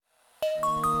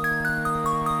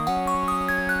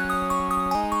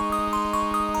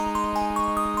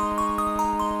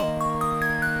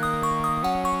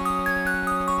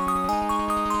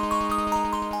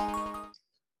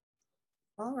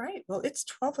Well, it's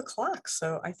 12 o'clock,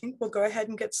 so I think we'll go ahead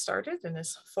and get started. And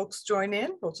as folks join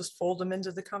in, we'll just fold them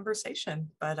into the conversation.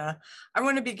 But I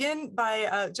want to begin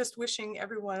by just wishing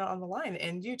everyone on the line,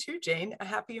 and you too, Jane, a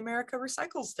happy America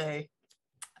Recycles Day.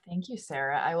 Thank you,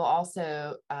 Sarah. I will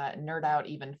also nerd out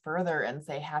even further and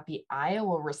say happy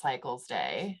Iowa Recycles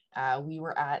Day. We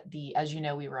were at as you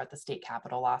know, we were at the state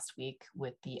capitol last week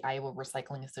with the Iowa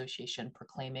Recycling Association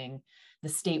proclaiming the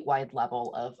statewide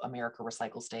level of America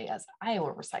Recycles Day as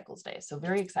Iowa Recycles Day. So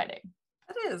very exciting.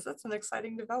 That's an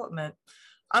exciting development.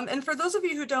 And for those of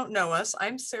you who don't know us,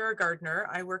 I'm Sarah Gardner.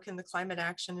 I work in the Climate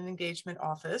Action and Engagement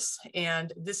Office.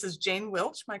 And this is Jane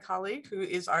Wilch, my colleague, who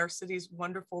is our city's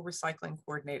wonderful recycling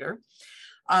coordinator.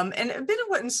 And a bit of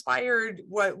what inspired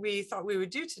what we thought we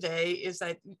would do today is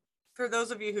that for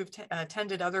those of you who've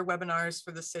attended other webinars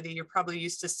for the city, you're probably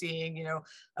used to seeing,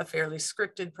 a fairly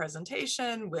scripted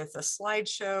presentation with a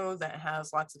slideshow that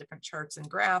has lots of different charts and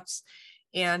graphs.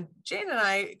 And Jane and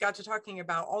I got to talking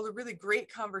about all the really great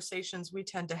conversations we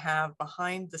tend to have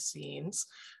behind the scenes,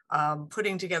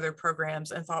 putting together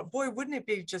programs, and thought, boy, wouldn't it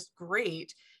be just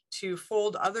great to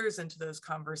fold others into those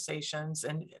conversations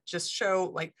and just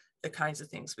show like the kinds of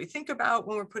things we think about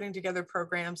when we're putting together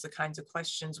programs, the kinds of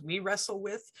questions we wrestle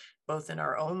with, both in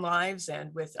our own lives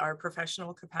and with our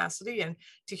professional capacity, and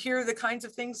to hear the kinds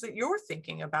of things that you're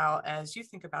thinking about as you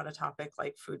think about a topic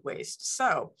like food waste.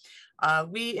 So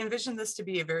we envision this to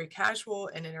be a very casual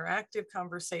and interactive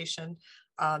conversation.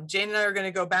 Jane and I are going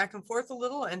to go back and forth a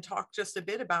little and talk just a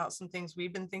bit about some things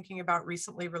we've been thinking about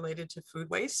recently related to food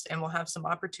waste, and we'll have some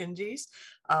opportunities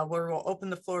where we'll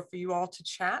open the floor for you all to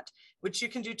chat, which you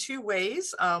can do two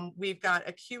ways. We've got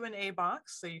a Q&A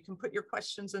box, so you can put your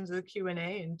questions into the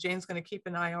Q&A, and Jane's going to keep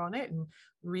an eye on it and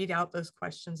read out those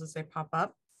questions as they pop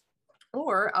up.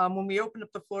 Or when we open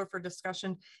up the floor for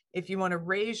discussion, if you want to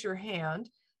raise your hand,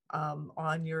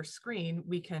 on your screen,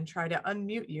 we can try to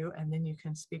unmute you and then you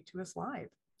can speak to us live.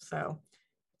 So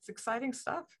it's exciting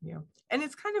stuff, and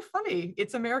it's kind of funny.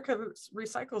 It's America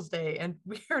Recycles Day, and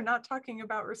we are not talking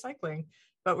about recycling,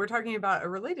 but we're talking about a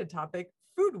related topic,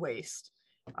 food waste,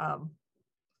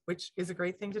 which is a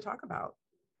great thing to talk about.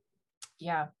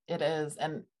 Yeah, it is.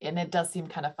 And it does seem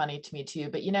kind of funny to me too.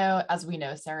 But, as we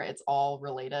know, Sarah, it's all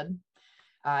related.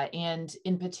 And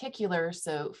in particular,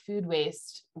 so food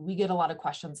waste, we get a lot of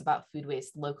questions about food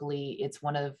waste locally. It's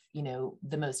one of,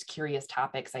 the most curious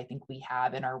topics I think we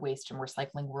have in our waste and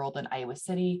recycling world in Iowa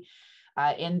City.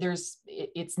 And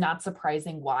it's not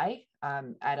surprising why,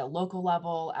 at a local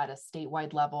level, at a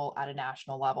statewide level, at a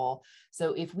national level.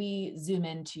 So if we zoom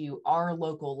into our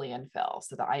local landfill,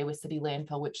 so the Iowa City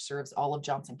landfill, which serves all of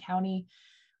Johnson County,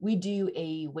 we do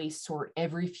a waste sort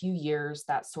every few years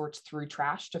that sorts through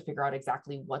trash to figure out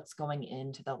exactly what's going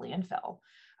into the landfill.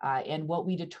 And what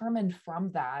we determined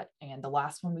from that, and the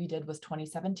last one we did was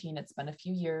 2017, it's been a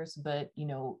few years, but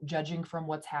judging from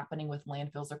what's happening with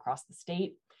landfills across the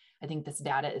state, I think this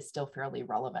data is still fairly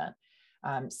relevant.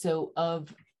 So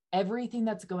of everything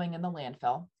that's going in the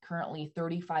landfill, currently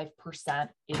 35%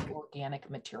 is organic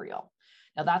material.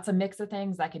 Now that's a mix of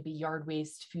things. That could be yard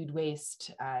waste, food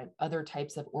waste, other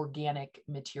types of organic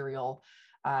material.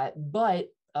 But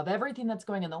of everything that's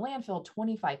going in the landfill,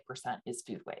 25% is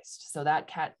food waste. So that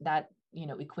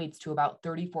equates to about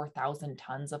 34,000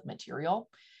 tons of material,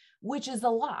 which is a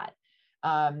lot.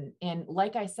 And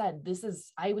like I said,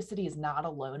 Iowa City is not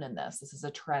alone in this. This is a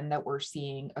trend that we're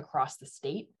seeing across the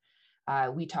state.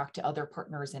 We talked to other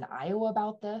partners in Iowa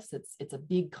about this. It's a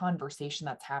big conversation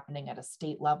that's happening at a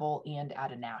state level and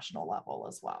at a national level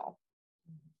as well.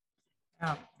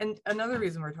 Yeah. And another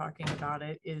reason we're talking about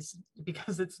it is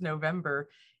because it's November.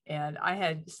 And I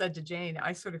had said to Jane,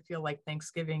 I sort of feel like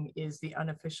Thanksgiving is the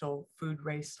unofficial food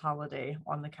waste holiday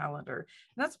on the calendar.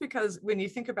 And that's because when you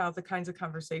think about the kinds of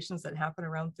conversations that happen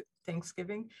around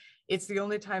Thanksgiving, it's the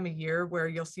only time of year where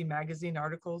you'll see magazine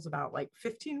articles about like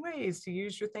 15 ways to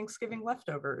use your Thanksgiving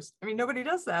leftovers. I mean, nobody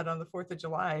does that on the 4th of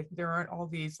July. There aren't all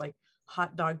these like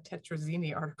hot dog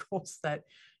tetrazzini articles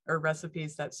or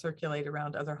recipes that circulate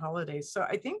around other holidays. So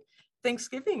I think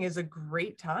Thanksgiving is a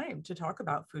great time to talk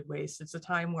about food waste. It's a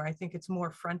time where I think it's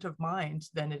more front of mind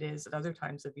than it is at other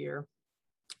times of year.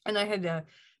 And I had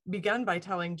begun by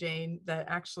telling Jane that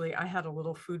actually I had a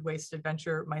little food waste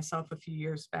adventure myself a few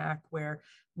years back where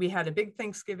we had a big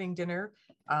Thanksgiving dinner.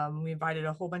 We invited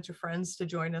a whole bunch of friends to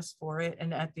join us for it.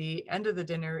 And at the end of the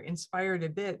dinner, inspired a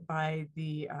bit by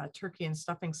the turkey and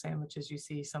stuffing sandwiches you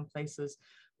see some places,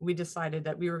 we decided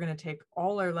that we were going to take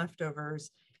all our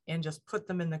leftovers and just put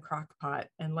them in the crock pot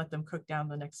and let them cook down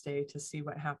the next day to see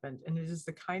what happened. And it is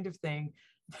the kind of thing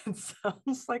that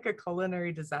sounds like a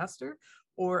culinary disaster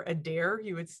or a dare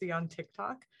you would see on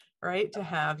TikTok. right? To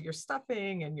have your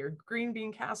stuffing and your green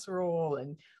bean casserole,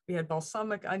 and we had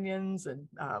balsamic onions, and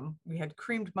we had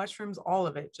creamed mushrooms, all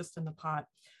of it just in the pot.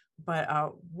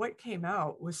 But what came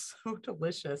out was so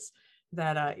delicious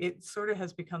that it sort of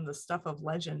has become the stuff of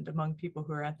legend among people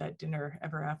who are at that dinner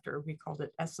ever after. We called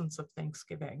it Essence of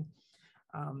Thanksgiving.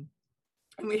 And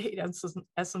we ate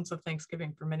Essence of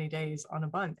Thanksgiving for many days on a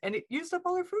bun. And it used up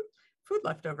all our food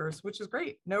leftovers, which is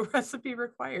great. No recipe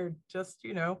required, just,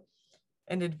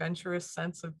 an adventurous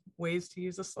sense of ways to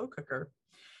use a slow cooker.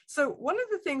 So one of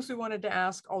the things we wanted to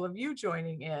ask all of you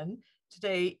joining in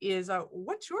today is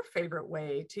what's your favorite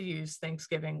way to use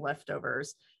Thanksgiving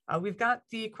leftovers? We've got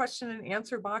the question and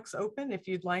answer box open if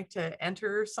you'd like to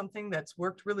enter something that's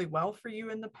worked really well for you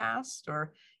in the past,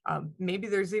 or maybe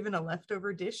there's even a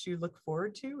leftover dish you look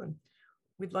forward to, and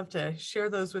we'd love to share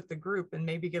those with the group and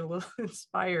maybe get a little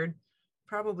inspired.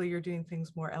 Probably you're doing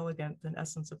things more elegant than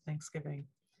Essence of Thanksgiving.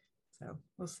 So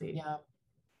we'll see. Yeah.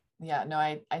 Yeah, no,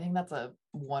 I think that's a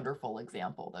wonderful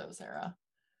example though, Sarah.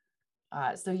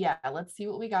 So yeah, let's see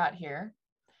what we got here.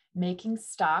 Making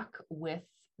stock with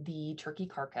the turkey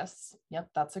carcass. Yep,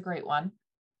 that's a great one.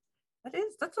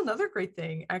 That's another great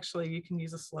thing. Actually, you can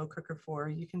use a slow cooker for.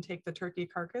 You can take the turkey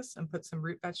carcass and put some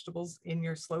root vegetables in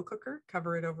your slow cooker,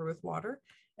 cover it over with water,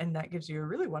 and that gives you a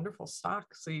really wonderful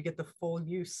stock. So you get the full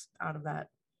use out of that.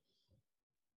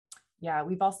 Yeah,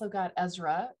 we've also got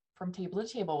Ezra from Table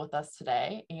to Table with us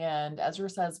today. And Ezra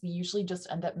says we usually just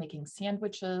end up making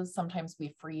sandwiches. Sometimes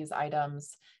we freeze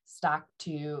items. Stock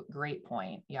to great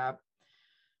point. Yeah.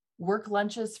 Work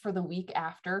lunches for the week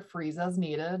after, freeze as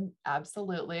needed.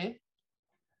 Absolutely.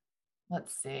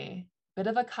 Let's see. Bit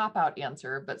of a cop-out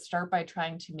answer, but start by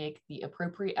trying to make the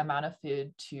appropriate amount of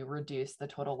food to reduce the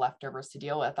total leftovers to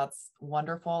deal with. That's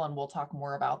wonderful. And we'll talk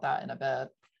more about that in a bit.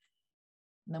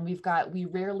 And then we've got, we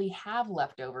rarely have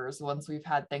leftovers once we've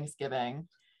had Thanksgiving.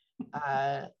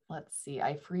 Let's see.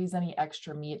 I freeze any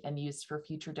extra meat and use for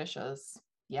future dishes.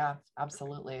 Yeah,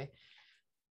 absolutely.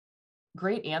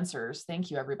 Great answers.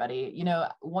 Thank you, everybody.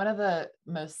 One of the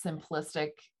most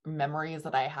simplistic memories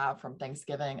that I have from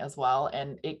Thanksgiving as well,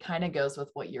 and it kind of goes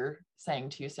with what you're saying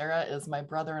too, Sarah, is my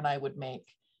brother and I would make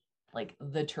like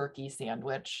the turkey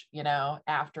sandwich,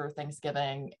 after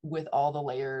Thanksgiving with all the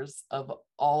layers of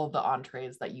all of the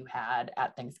entrees that you had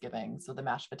at Thanksgiving. So the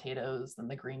mashed potatoes and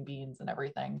the green beans and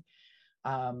everything.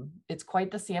 It's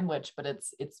quite the sandwich, but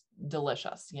it's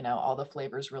delicious. All the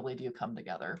flavors really do come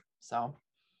together. So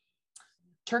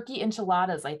turkey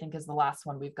enchiladas, I think, is the last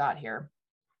one we've got here.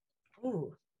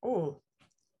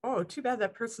 Oh, too bad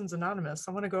that person's anonymous.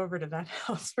 I want to go over to that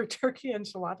house for turkey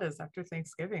enchiladas after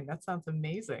Thanksgiving. That sounds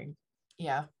amazing.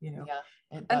 Yeah. Yeah,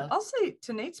 it and does. I'll say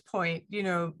to Nate's point,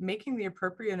 making the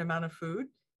appropriate amount of food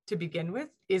to begin with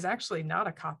is actually not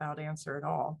a cop-out answer at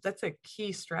all. That's a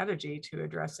key strategy to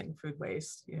addressing food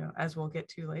waste, as we'll get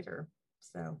to later.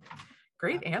 So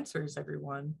great answers,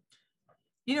 everyone.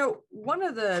 One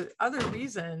of the other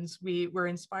reasons we were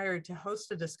inspired to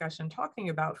host a discussion talking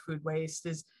about food waste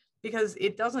is because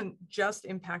it doesn't just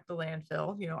impact the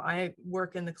landfill. I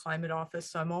work in the climate office,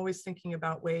 so I'm always thinking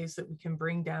about ways that we can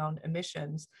bring down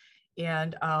emissions.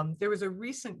 And there was a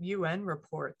recent UN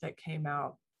report that came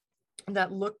out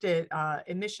that looked at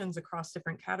emissions across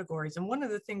different categories. And one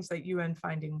of the things that UN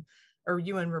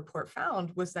report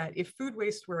found was that if food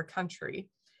waste were a country,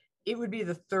 it would be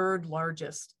the third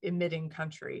largest emitting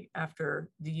country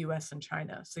after the US and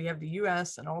China. So you have the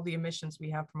US and all the emissions we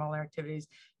have from all our activities,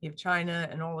 you have China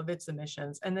and all of its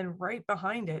emissions, and then right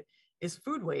behind it is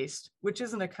food waste, which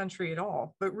isn't a country at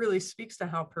all, but really speaks to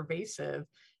how pervasive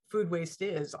food waste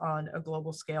is on a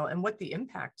global scale and what the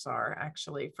impacts are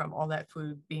actually from all that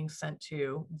food being sent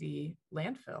to the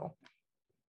landfill.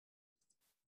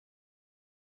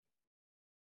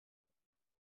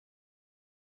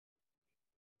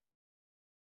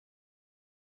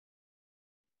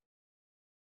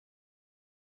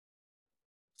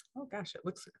 Oh gosh, it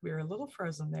looks like we were a little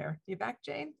frozen there. You back,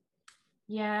 Jane?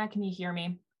 Yeah, can you hear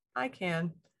me? I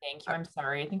can. Thank you. I'm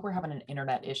sorry. I think we're having an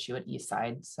internet issue at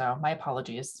Eastside, so my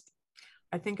apologies.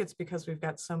 I think it's because we've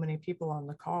got so many people on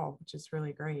the call, which is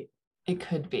really great. It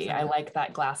could be. So, I like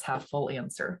that glass half full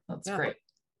answer. That's great.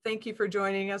 Thank you for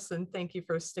joining us, and thank you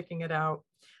for sticking it out.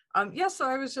 So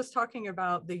I was just talking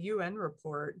about the UN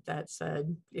report that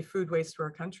said if food waste were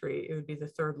a country, it would be the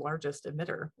third largest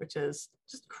emitter, which is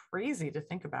just crazy to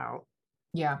think about.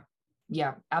 Yeah,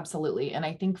 absolutely. And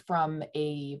I think from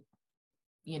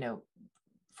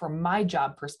from my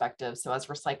job perspective, so as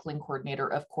recycling coordinator,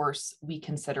 of course, we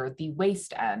consider the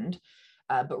waste end.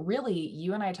 But really,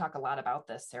 you and I talk a lot about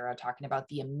this, Sarah, talking about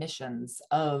the emissions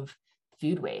of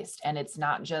food waste. And it's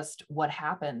not just what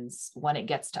happens when it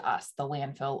gets to us, the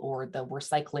landfill or the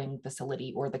recycling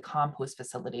facility or the compost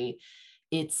facility.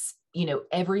 It's,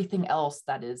 everything else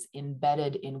that is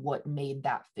embedded in what made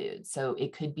that food. So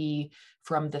it could be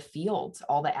from the fields,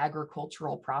 all the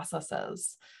agricultural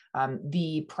processes,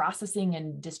 the processing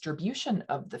and distribution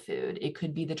of the food. It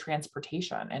could be the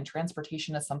transportation, and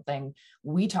transportation is something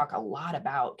we talk a lot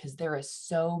about because there is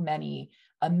so many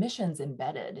emissions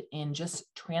embedded in just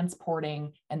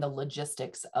transporting and the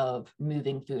logistics of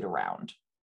moving food around.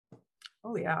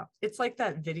 Oh yeah. It's like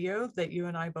that video that you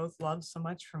and I both love so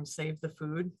much from Save the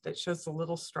Food that shows the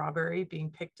little strawberry being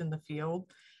picked in the field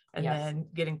and Yes. then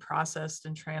getting processed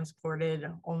and transported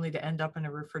only to end up in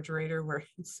a refrigerator where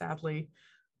it sadly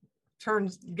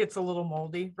gets a little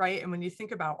moldy, right? And when you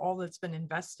think about all that's been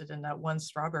invested in that one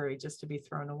strawberry just to be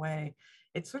thrown away,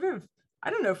 it's sort of, I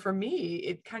don't know, for me,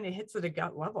 it kind of hits at a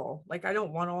gut level. Like, I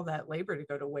don't want all that labor to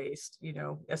go to waste,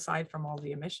 aside from all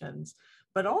the emissions.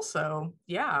 But also,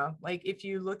 yeah, like if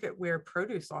you look at where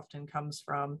produce often comes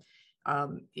from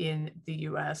in the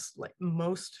US, like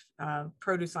most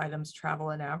produce items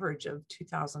travel an average of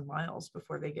 2,000 miles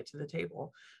before they get to the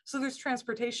table. So there's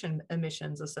transportation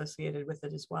emissions associated with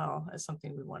it as well as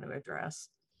something we want to address.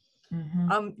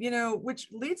 Which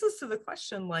leads us to the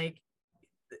question, like,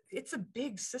 it's a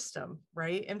big system,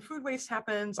 right? And food waste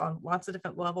happens on lots of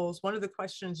different levels. One of the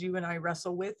questions you and I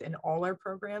wrestle with in all our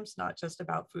programs, not just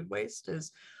about food waste,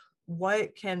 is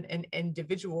what can an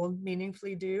individual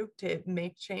meaningfully do to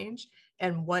make change,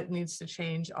 and what needs to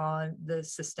change on the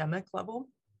systemic level?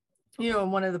 And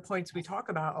one of the points we talk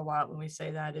about a lot when we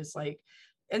say that is like,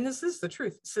 and this is the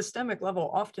truth, systemic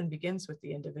level often begins with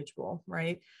the individual,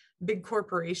 right? Big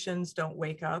corporations don't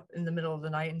wake up in the middle of the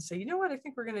night and say, you know what, I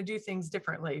think we're going to do things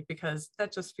differently because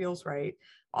that just feels right.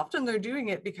 Often they're doing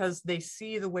it because they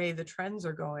see the way the trends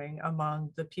are going among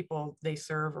the people they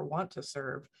serve or want to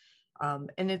serve.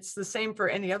 And it's the same for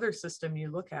any other system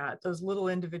you look at. Those little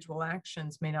individual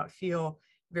actions may not feel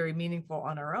very meaningful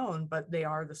on our own, but they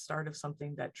are the start of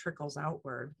something that trickles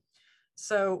outward.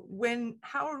 So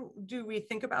how do we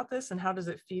think about this, and how does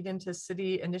it feed into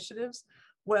city initiatives?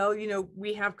 Well,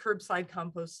 we have curbside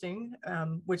composting,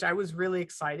 which I was really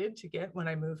excited to get when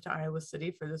I moved to Iowa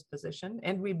City for this position.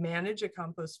 And we manage a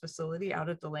compost facility out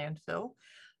at the landfill.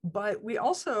 But we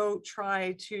also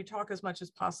try to talk as much as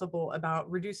possible about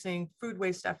reducing food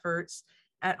waste efforts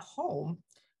at home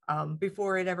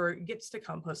before it ever gets to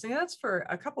composting. And that's for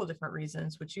a couple of different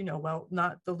reasons, which well,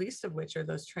 not the least of which are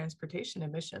those transportation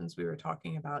emissions we were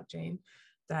talking about, Jane,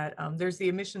 that there's the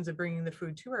emissions of bringing the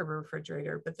food to our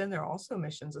refrigerator, but then there are also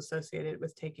emissions associated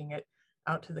with taking it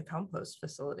out to the compost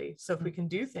facility. So if we can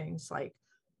do things like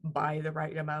buy the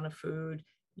right amount of food,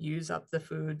 use up the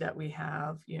food that we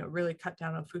have, really cut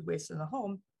down on food waste in the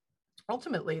home,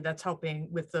 ultimately that's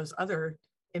helping with those other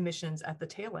emissions at the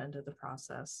tail end of the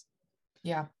process.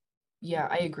 Yeah,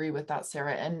 I agree with that,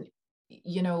 Sarah. And,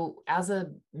 as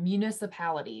a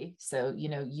municipality, so,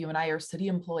 you and I are city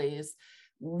employees,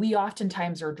 we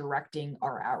oftentimes are directing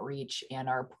our outreach and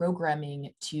our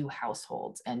programming to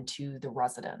households and to the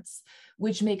residents,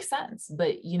 which makes sense.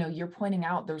 But, you're pointing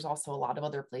out there's also a lot of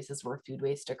other places where food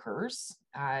waste occurs.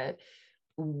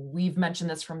 We've mentioned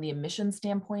this from the emission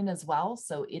standpoint as well.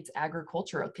 So it's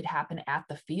agriculture. It could happen at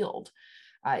the field.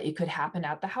 It could happen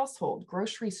at the household,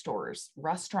 grocery stores,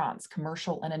 restaurants,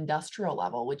 commercial and industrial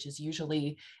level, which is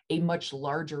usually a much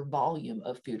larger volume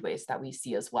of food waste that we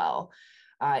see as well.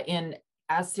 And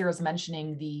as Sarah's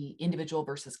mentioning, the individual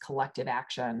versus collective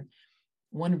action,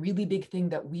 one really big thing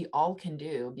that we all can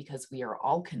do, because we are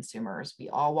all consumers, we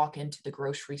all walk into the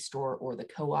grocery store or the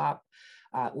co-op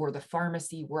or the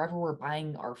pharmacy, wherever we're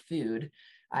buying our food.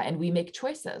 And we make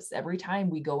choices every time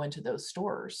we go into those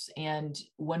stores. And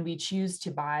when we choose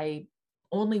to buy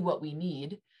only what we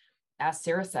need, as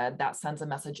Sarah said, that sends a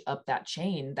message up that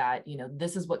chain that,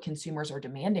 this is what consumers are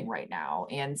demanding right now,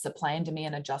 and supply and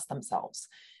demand adjust themselves.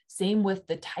 Same with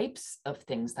the types of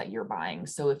things that you're buying.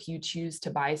 So if you choose to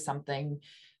buy something,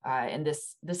 and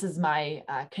this is my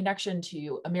connection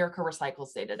to America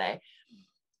Recycles Day today.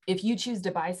 If you choose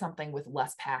to buy something with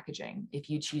less packaging,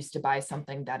 if you choose to buy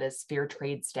something that is fair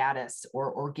trade status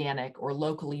or organic or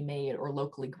locally made or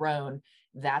locally grown,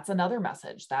 that's another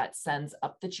message that sends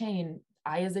up the chain.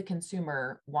 I, as a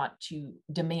consumer, want to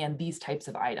demand these types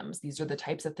of items. These are the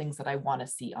types of things that I want to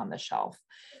see on the shelf.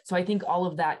 So I think all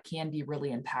of that can be really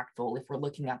impactful if we're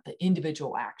looking at the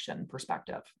individual action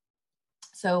perspective.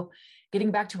 So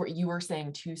getting back to what you were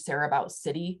saying too, Sarah, about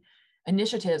city,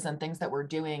 initiatives and things that we're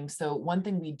doing. So one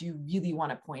thing we do really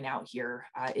want to point out here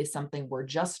is something we're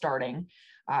just starting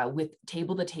with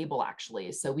Table to Table,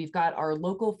 actually. So we've got our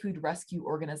local food rescue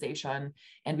organization,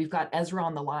 and we've got Ezra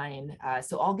on the line.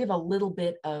 So I'll give a little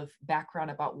bit of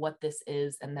background about what this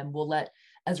is, and then we'll let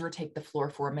Ezra take the floor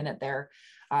for a minute there.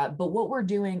 But what we're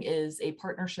doing is a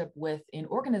partnership with an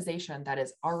organization that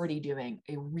is already doing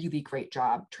a really great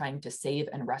job trying to save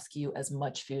and rescue as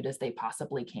much food as they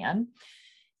possibly can.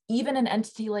 Even an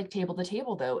entity like Table to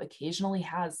Table, though, occasionally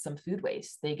has some food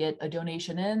waste. They get a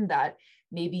donation in that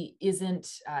maybe isn't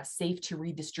safe to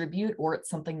redistribute, or it's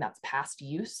something that's past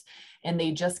use, and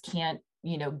they just can't,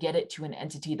 get it to an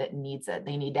entity that needs it.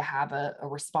 They need to have a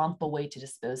responsible way to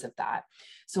dispose of that.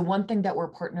 So one thing that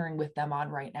we're partnering with them on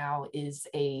right now is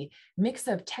a mix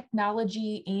of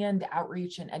technology and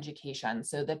outreach and education.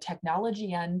 So the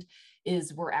technology end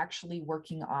is we're actually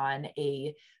working on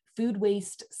a food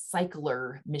waste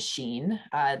cycler machine.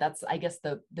 That's, I guess,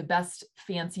 the best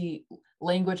fancy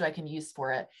language I can use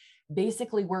for it.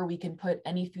 Basically, where we can put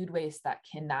any food waste that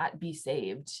cannot be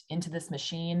saved into this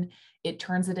machine, it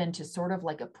turns it into sort of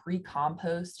like a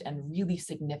pre-compost and really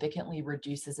significantly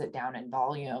reduces it down in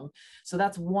volume. So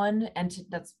that's one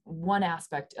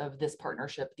aspect of this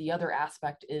partnership. The other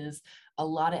aspect is a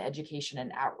lot of education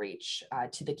and outreach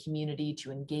to the community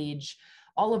to engage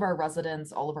all of our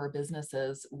residents, all of our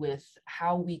businesses with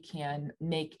how we can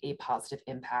make a positive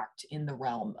impact in the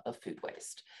realm of food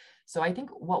waste. So I think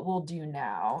what we'll do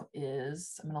now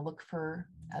is I'm going to look for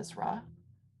Ezra.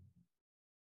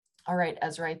 All right,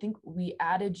 Ezra, I think we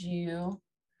added you.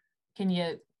 Can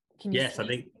you Yes, speak? I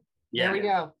think, yeah. There we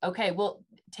go. Okay, well,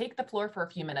 take the floor for a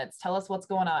few minutes. Tell us what's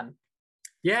going on.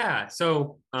 Yeah,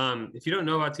 so if you don't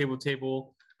know about Table to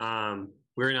Table,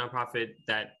 we're a nonprofit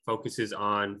that focuses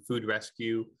on food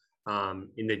rescue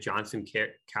in the Johnson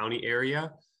County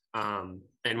area. And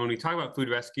when we talk about food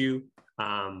rescue,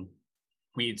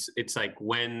 it's like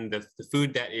when the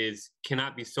food that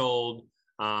cannot be sold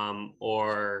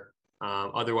or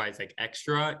otherwise like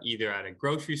extra, either at a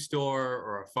grocery store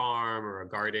or a farm or a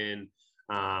garden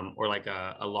or like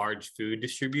a large food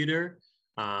distributor.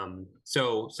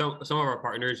 So some of our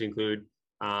partners include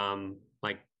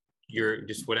like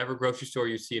just whatever grocery store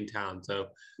you see in town. So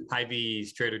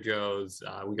Hy-Vee's, Trader Joe's,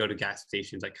 we go to gas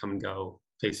stations like Come and Go,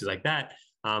 places like that.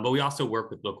 But we also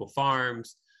work with local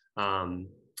farms.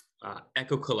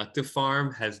 Eco Collective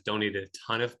Farm has donated a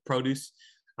ton of produce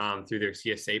through their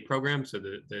CSA program. So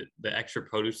the extra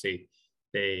produce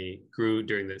they grew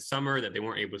during the summer that they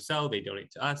weren't able to sell, they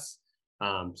donate to us.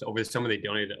 So over the summer, they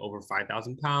donated over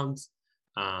 5,000 pounds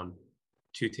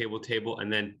to Table to Table.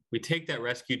 And then we take that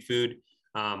rescued food,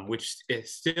 which it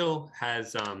still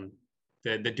has,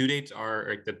 the due dates are,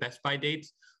 or the best by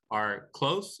dates are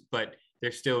close, but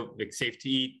they're still like safe to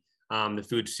eat. The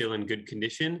food's still in good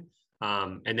condition.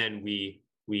 And then we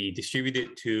distribute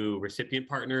it to recipient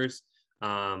partners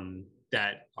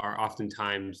that are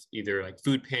oftentimes either like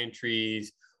food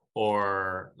pantries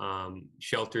or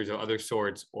shelters of other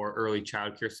sorts or early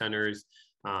childcare centers,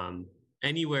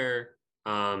 anywhere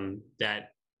that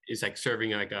is like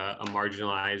serving like a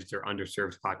marginalized or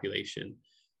underserved population.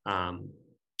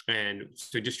 And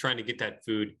so just trying to get that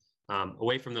food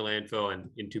away from the landfill and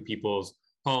into people's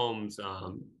homes,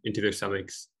 into their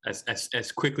stomachs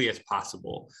as quickly as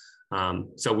possible.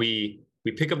 So we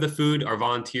pick up the food, our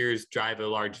volunteers drive a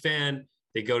large van,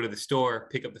 they go to the store,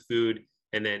 pick up the food,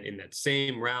 and then in that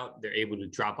same route, they're able to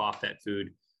drop off that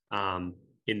food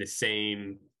in the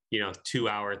same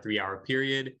 2-hour, 3-hour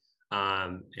period.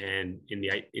 And in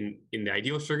the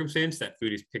ideal circumstance, that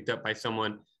food is picked up by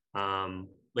someone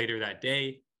later that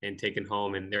day and taken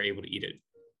home, and they're able to eat it,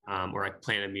 or like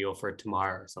plan a meal for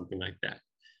tomorrow or something like that.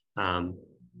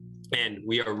 And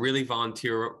we are really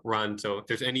volunteer run. So if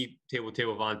there's any Table to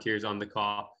Table volunteers on the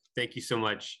call, thank you so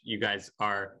much. You guys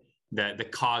are the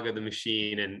cog of the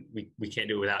machine, and we can't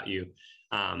do it without you.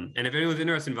 And if anyone's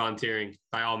interested in volunteering,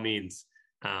 by all means,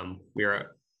 we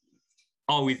are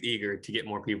always eager to get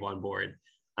more people on board.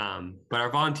 But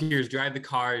our volunteers drive the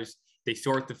cars, they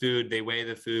sort the food, they weigh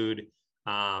the food,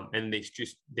 and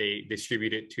they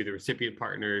distribute it to the recipient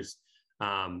partners.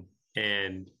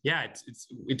 And yeah,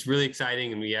 it's really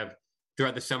exciting. And we have,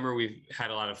 throughout the summer, we've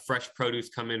had a lot of fresh produce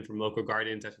come in from local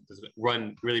gardens. That's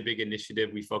one really big initiative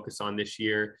we focus on this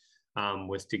year,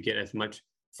 was to get as much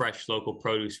fresh local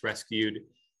produce rescued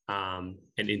and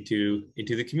into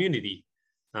the community.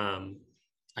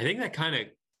 I think that kind of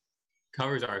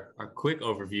covers our quick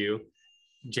overview.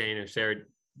 Jane or Sarah, do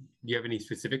you have any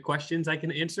specific questions I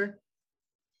can answer?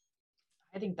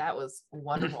 I think that was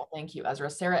wonderful. Thank you, Ezra.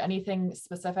 Sarah, anything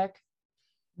specific?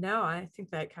 No, I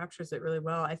think that captures it really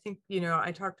well. I think,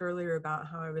 I talked earlier about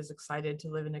how I was excited to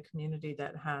live in a community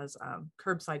that has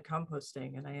curbside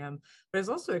composting, and I am, but I was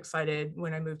also excited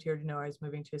when I moved here to know I was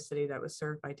moving to a city that was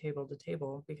served by table to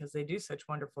table, because they do such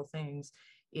wonderful things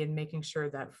in making sure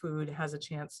that food has a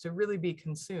chance to really be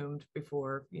consumed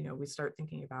before, we start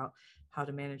thinking about how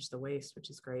to manage the waste, which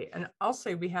is great. And I'll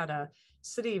say we had a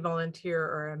city volunteer,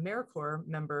 or a AmeriCorps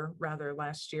member rather,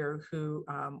 last year, who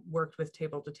worked with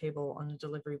table to table on a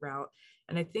delivery route.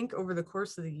 And I think over the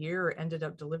course of the year ended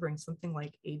up delivering something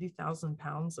like 80,000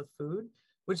 pounds of food,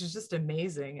 which is just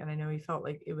amazing. And I know he felt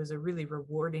like it was a really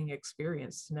rewarding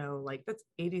experience to know, like, that's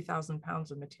 80,000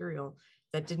 pounds of material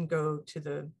that didn't go to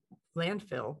the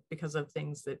landfill because of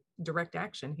things that direct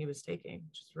action he was taking,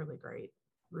 which is really great,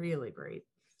 really great.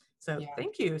 So Yeah.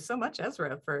 thank you so much,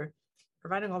 Ezra, for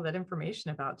providing all that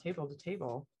information about table to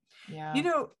table. Yeah.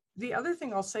 The other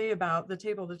thing I'll say about the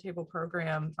table to table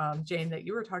program, Jane, that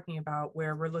you were talking about,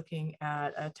 where we're looking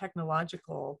at a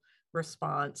technological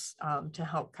response to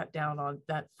help cut down on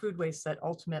that food waste that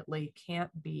ultimately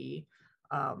can't be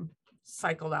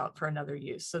cycled out for another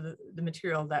use. So the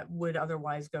material that would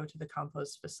otherwise go to the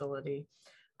compost facility.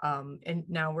 And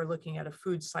now we're looking at a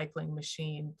food cycling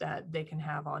machine that they can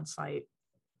have on site.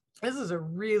 This is a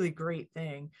really great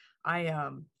thing.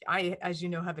 I, as you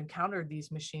know, have encountered these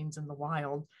machines in the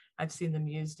wild. I've seen them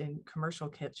used in commercial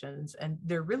kitchens, and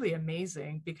they're really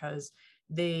amazing because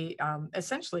they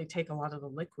essentially take a lot of the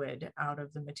liquid out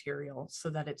of the material so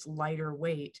that it's lighter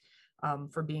weight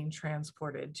for being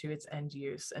transported to its end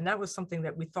use. And that was something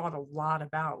that we thought a lot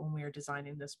about when we were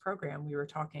designing this program. We were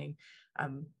talking,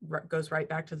 goes right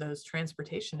back to those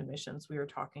transportation emissions we were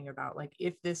talking about. Like,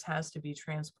 if this has to be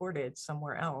transported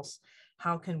somewhere else,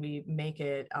 how can we make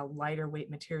it a lighter weight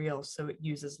material so it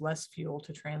uses less fuel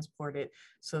to transport it,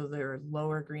 so there are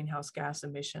lower greenhouse gas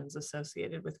emissions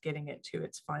associated with getting it to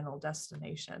its final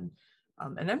destination.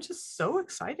 And I'm just so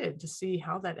excited to see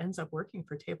how that ends up working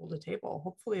for table to table.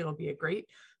 Hopefully it'll be a great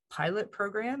pilot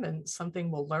program and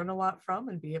something we'll learn a lot from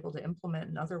and be able to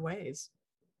implement in other ways.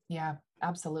 Yeah,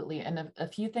 absolutely. And a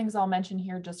few things I'll mention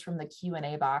here just from the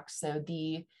Q&A box. So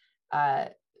the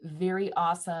very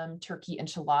awesome turkey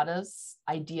enchiladas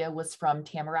idea was from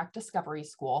Tamarack Discovery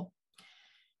School.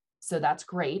 So that's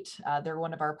great. They're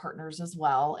one of our partners as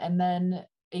well. And then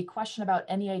a question about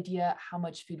any idea how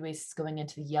much food waste is going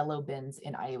into the yellow bins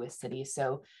in Iowa City.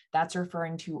 So that's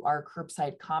referring to our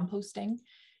curbside composting.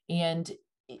 And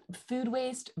food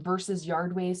waste versus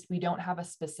yard waste, we don't have a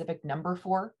specific number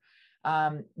for.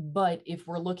 But if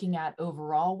we're looking at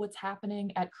overall what's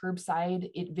happening at curbside,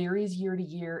 it varies year to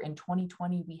year. In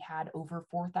 2020, we had over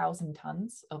 4,000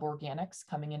 tons of organics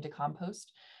coming into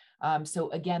compost.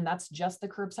 So again, that's just the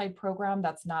curbside program.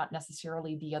 That's not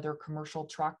necessarily the other commercial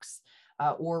trucks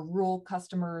or rural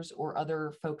customers or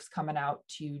other folks coming out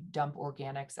to dump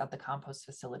organics at the compost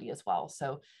facility as well.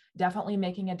 So definitely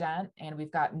making a dent, and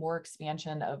we've got more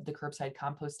expansion of the curbside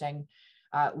composting.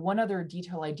 One other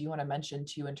detail I do want to mention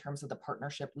too, in terms of the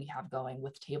partnership we have going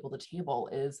with Table to Table,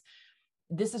 is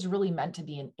this is really meant to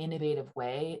be an innovative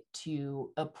way to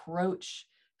approach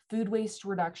food waste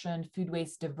reduction, food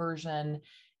waste diversion,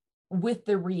 with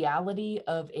the reality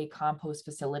of a compost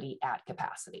facility at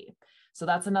capacity. So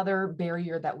that's another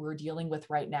barrier that we're dealing with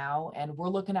right now. And we're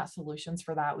looking at solutions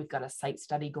for that. We've got a site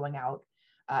study going out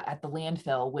at the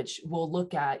landfill, which will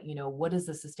look at, what is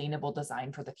the sustainable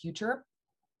design for the future?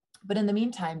 But in the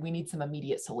meantime, we need some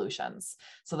immediate solutions.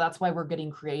 So that's why we're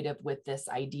getting creative with this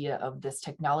idea of this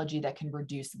technology that can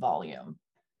reduce volume.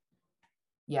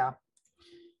 Yeah.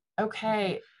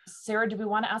 Okay, Sarah, do we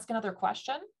want to ask another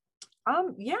question?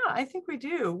 Yeah, I think we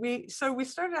do. We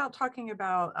started out talking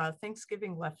about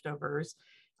Thanksgiving leftovers.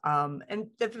 And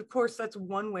of course, that's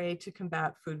one way to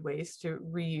combat food waste, to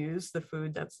reuse the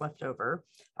food that's left over.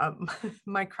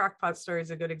 My crockpot story is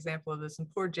a good example of this. And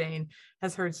poor Jane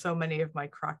has heard so many of my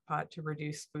crockpot to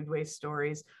reduce food waste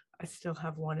stories. I still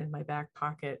have one in my back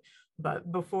pocket.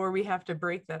 But before we have to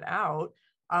break that out,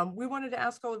 we wanted to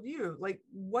ask all of you, like,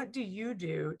 what do you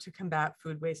do to combat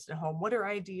food waste at home? What are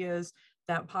ideas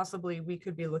that possibly we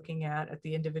could be looking at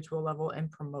the individual level and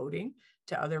promoting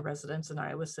to other residents in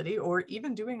Iowa City, or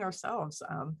even doing ourselves?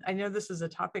 I know this is a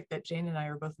topic that Jane and I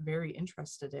are both very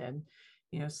interested in,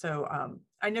 so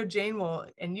I know Jane will,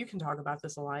 and you can talk about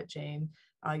this a lot, Jane.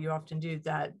 You often do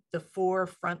that. The 4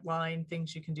 frontline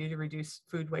things you can do to reduce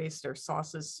food waste are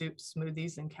sauces, soups,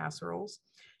 smoothies, and casseroles.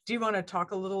 Do you want to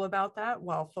talk a little about that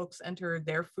while folks enter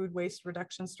their food waste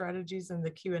reduction strategies in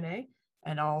the Q&A?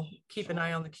 And I'll keep an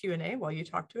eye on the Q&A while you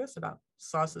talk to us about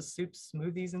sauces, soups,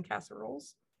 smoothies, and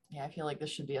casseroles. Yeah, I feel like this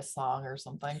should be a song or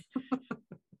something.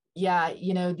 Yeah,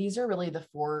 these are really the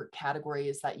four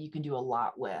categories that you can do a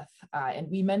lot with. And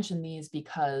we mention these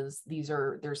because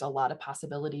there's a lot of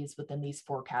possibilities within these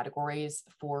four categories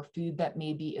for food that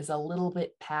maybe is a little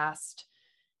bit past,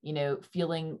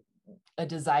 feeling a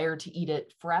desire to eat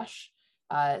it fresh,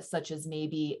 such as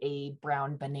maybe a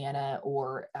brown banana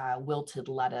or wilted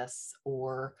lettuce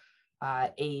or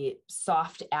a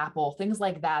soft apple, things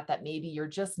like that, that maybe you're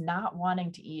just not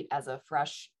wanting to eat as a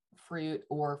fresh fruit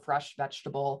or fresh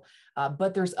vegetable,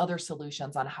 but there's other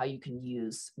solutions on how you can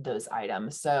use those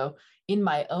items. So in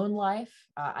my own life,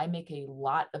 I make a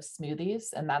lot of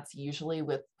smoothies, and that's usually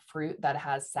with fruit that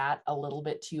has sat a little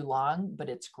bit too long, but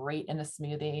it's great in a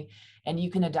smoothie. And you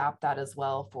can adapt that as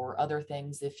well for other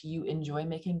things. If you enjoy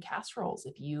making casseroles,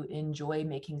 if you enjoy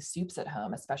making soups at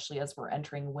home, especially as we're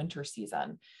entering winter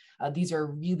season, these are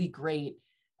really great,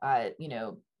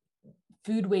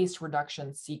 food waste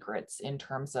reduction secrets in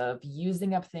terms of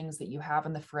using up things that you have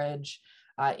in the fridge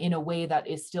in a way that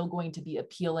is still going to be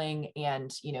appealing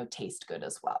and, taste good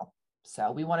as well.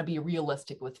 So we want to be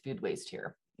realistic with food waste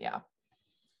here. Yeah.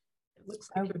 It looks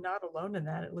like you're not alone in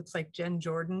that. It looks like Jen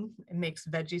Jordan makes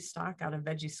veggie stock out of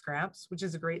veggie scraps, which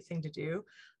is a great thing to do.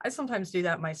 I sometimes do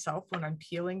that myself when I'm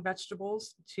peeling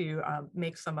vegetables to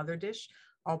make some other dish.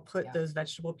 I'll put those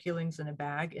vegetable peelings in a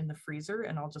bag in the freezer,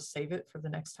 and I'll just save it for the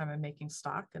next time I'm making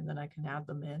stock, and then I can add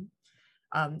them in.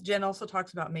 Jen also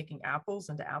talks about making apples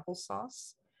into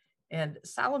applesauce. And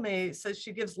Salome says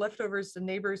she gives leftovers to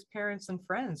neighbors, parents, and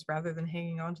friends rather than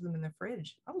hanging on to them in the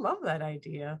fridge. I love that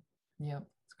idea. Yeah,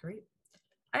 it's great.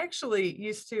 I actually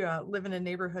used to live in a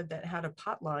neighborhood that had a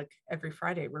potluck every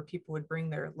Friday where people would bring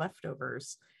their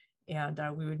leftovers, and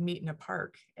we would meet in a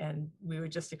park and we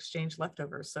would just exchange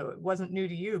leftovers. So it wasn't new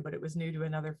to you, but it was new to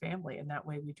another family. And that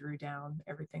way we drew down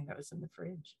everything that was in the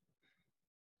fridge.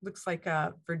 Looks like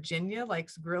Virginia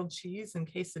likes grilled cheese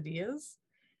and quesadillas.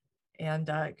 And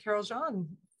Carol Jean,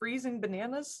 freezing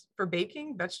bananas for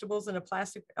baking, vegetables in a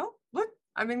plastic. Oh, look,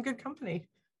 I'm in good company.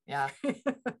 Yeah,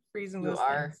 freezing you those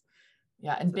are. things.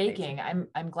 Yeah, and baking.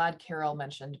 I'm glad Carol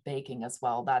mentioned baking as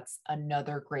well. That's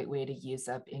another great way to use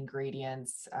up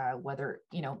ingredients. Whether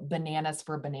bananas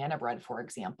for banana bread, for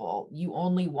example, you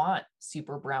only want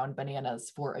super brown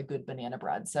bananas for a good banana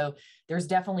bread. So there's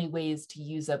definitely ways to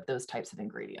use up those types of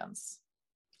ingredients.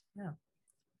 Yeah,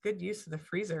 good use of the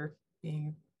freezer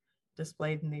being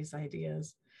displayed in these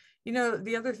ideas.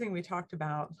 The other thing we talked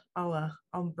about, I'll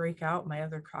break out my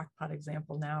other crockpot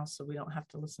example now so we don't have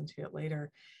to listen to it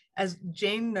later. As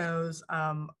Jane knows,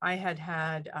 I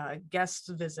had guests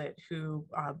visit who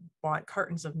bought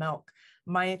cartons of milk.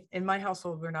 In my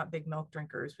household, we're not big milk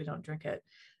drinkers. We don't drink it.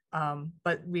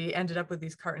 But we ended up with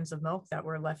these cartons of milk that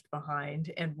were left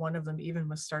behind. And one of them even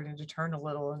was starting to turn a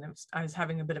little. And I was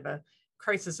having a bit of a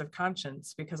crisis of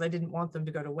conscience because I didn't want them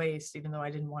to go to waste, even though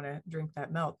I didn't want to drink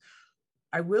that milk.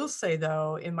 I will say,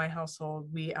 though, in my household,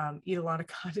 we eat a lot of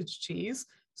cottage cheese,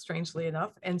 strangely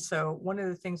enough. And so one of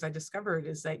the things I discovered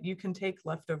is that you can take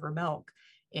leftover milk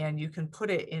and you can put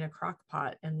it in a crock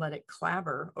pot and let it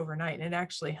clabber overnight. And it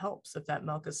actually helps if that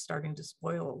milk is starting to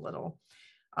spoil a little.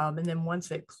 And then once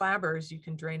it clabbers, you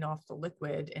can drain off the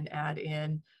liquid and add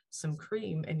in some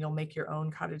cream and you'll make your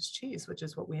own cottage cheese, which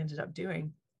is what we ended up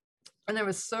doing. And I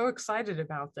was so excited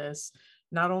about this,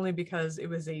 not only because it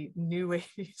was a new way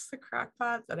to use the crock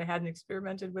pot that I hadn't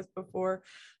experimented with before,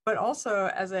 but also,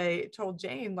 as I told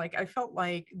Jane, I felt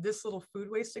like this little food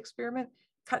waste experiment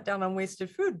cut down on wasted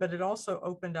food, but it also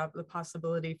opened up the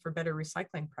possibility for better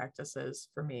recycling practices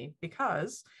for me,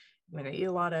 because when I eat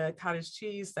a lot of cottage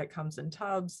cheese that comes in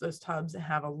tubs, those tubs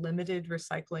have a limited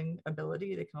recycling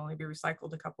ability. They can only be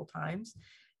recycled a couple times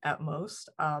at most.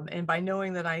 And by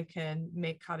knowing that I can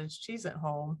make cottage cheese at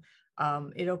home,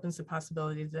 it opens the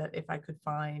possibility that if I could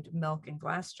find milk in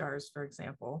glass jars, for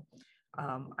example,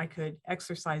 I could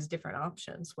exercise different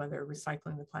options, whether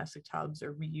recycling the plastic tubs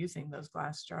or reusing those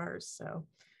glass jars. So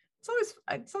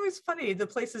it's always funny the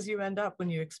places you end up when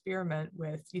you experiment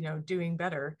with, doing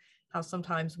better, how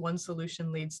sometimes one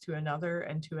solution leads to another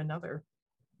and to another.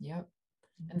 Yep.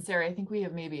 And Sarah, I think we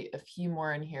have maybe a few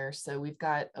more in here. So we've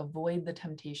got avoid the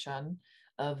temptation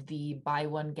of the buy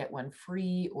one, get one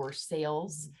free or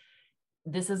sales.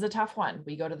 This is a tough one.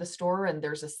 We go to the store and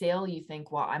there's a sale. You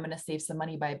think, well, I'm going to save some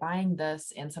money by buying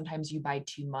this. And sometimes you buy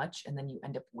too much and then you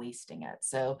end up wasting it.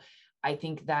 So I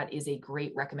think that is a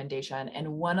great recommendation.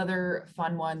 And one other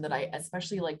fun one that I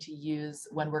especially like to use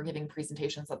when we're giving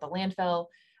presentations at the landfill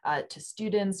to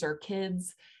students or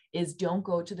kids is don't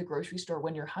go to the grocery store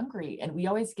when you're hungry. And we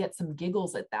always get some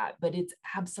giggles at that, but it's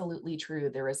absolutely true.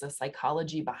 There is a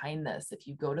psychology behind this. If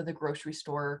you go to the grocery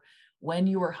store when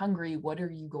you are hungry, what are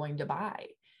you going to buy?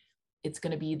 it's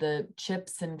going to be the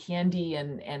chips and candy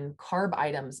and carb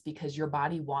items because your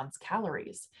body wants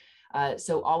calories.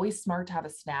 So always smart to have a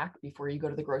snack before you go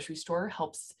to the grocery store,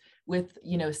 helps with,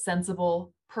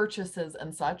 sensible purchases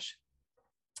and such.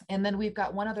 And then we've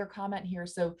got one other comment here.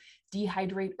 So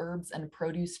dehydrate herbs and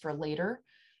produce for later.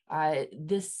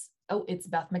 It's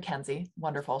Beth McKenzie.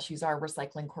 Wonderful. She's our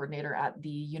recycling coordinator at the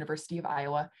University of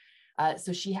Iowa.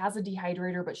 So she has a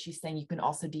dehydrator, but she's saying you can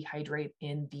also dehydrate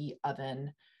in the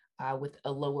oven with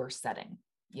a lower setting.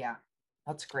 Yeah,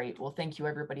 that's great. Well, thank you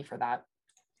everybody for that.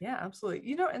 Yeah,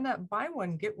 absolutely. And that buy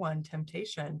one, get one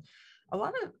temptation, a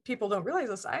lot of people don't realize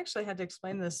this. I actually had to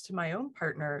explain this to my own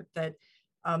partner that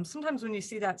sometimes when you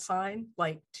see that sign,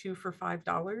 like 2 for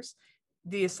 $5,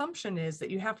 the assumption is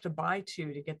that you have to buy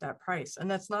 2 to get that price.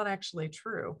 And that's not actually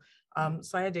true.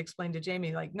 So I had to explain to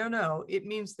Jamie, like, no, it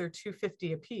means they're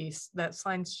 $2.50 a piece. That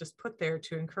sign's just put there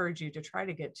to encourage you to try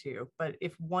to get 2. But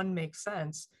if one makes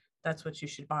sense, that's what you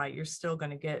should buy. You're still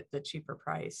going to get the cheaper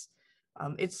price.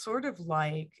 It's sort of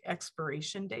like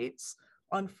expiration dates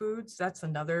on foods. That's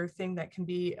another thing that can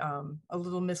be a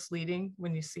little misleading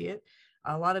when you see it.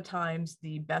 A lot of times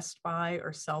the best buy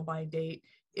or sell by date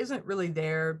isn't really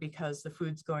there because the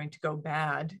food's going to go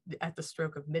bad at the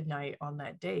stroke of midnight on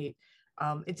that date.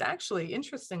 It's actually,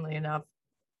 interestingly enough,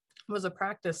 was a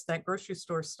practice that grocery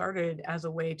stores started as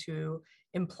a way to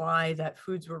imply that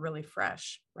foods were really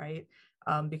fresh, right?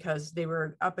 Because they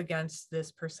were up against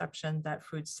this perception that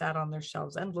food sat on their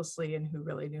shelves endlessly and who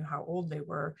really knew how old they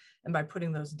were. And by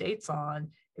putting those dates on,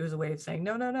 it was a way of saying,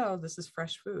 no, this is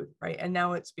fresh food, right? And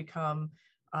now it's become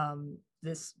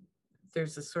there's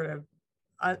this sort of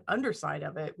underside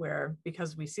of it where,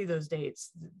 because we see those dates,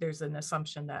 there's an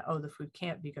assumption that, the food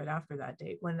can't be good after that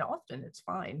date, when often it's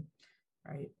fine,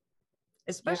 right?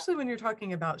 Especially when you're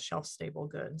talking about shelf stable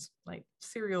goods, like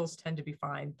cereals tend to be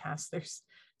fine past their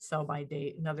sell by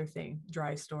date. Another thing,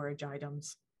 dry storage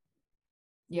items.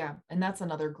 Yeah, and that's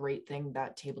another great thing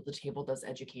that Table to Table does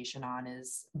education on,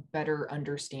 is better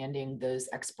understanding those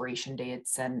expiration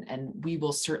dates. And we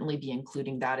will certainly be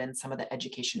including that in some of the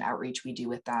education outreach we do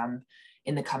with them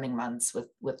in the coming months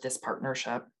with this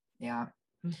partnership. Yeah.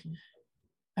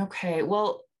 Mm-hmm. Okay,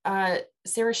 well,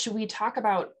 Sarah, should we talk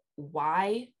about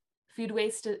why food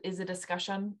waste is a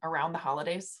discussion around the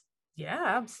holidays? Yeah,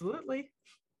 absolutely.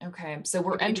 Okay, so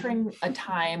we're entering a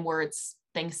time where it's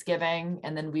Thanksgiving,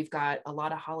 and then we've got a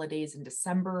lot of holidays in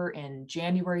December and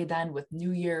January then with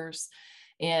New Year's.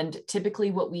 And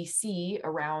typically what we see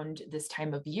around this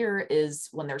time of year is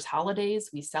when there's holidays,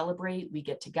 we celebrate, we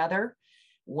get together.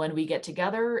 When we get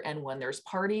together and when there's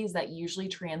parties, that usually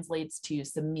translates to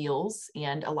some meals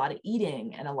and a lot of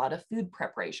eating and a lot of food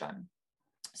preparation.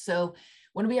 So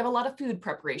when we have a lot of food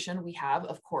preparation, we have,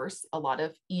 of course, a lot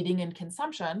of eating and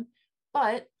consumption,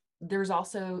 but there's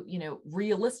also,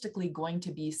 realistically going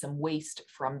to be some waste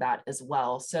from that as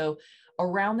well. So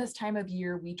around this time of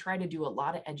year, we try to do a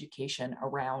lot of education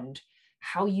around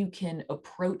how you can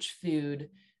approach food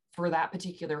for that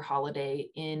particular holiday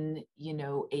in,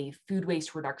 a food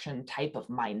waste reduction type of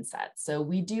mindset. So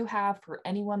we do have, for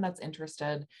anyone that's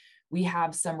interested, we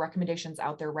have some recommendations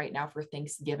out there right now for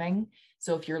Thanksgiving.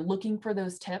 So if you're looking for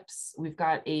those tips, we've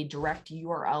got a direct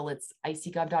URL. It's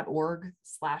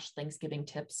icgov.org/Thanksgiving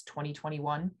tips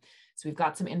 2021. So we've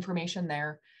got some information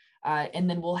there. And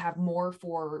then we'll have more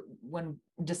for when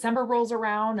December rolls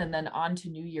around and then on to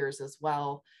New Year's as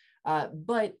well.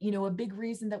 But, a big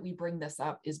reason that we bring this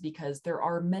up is because there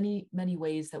are many, many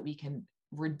ways that we can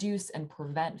reduce and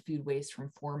prevent food waste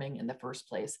from forming in the first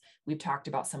place. We've talked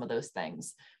about some of those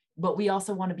things. But we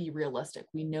also want to be realistic.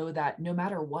 We know that no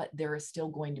matter what, there is still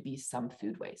going to be some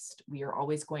food waste. We are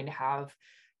always going to have,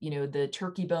 the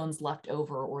turkey bones left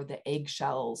over, or the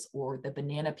eggshells, or the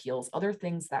banana peels, other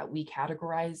things that we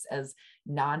categorize as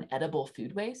non-edible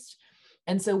food waste.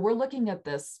 And so we're looking at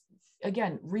this,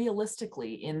 again,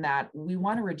 realistically, in that we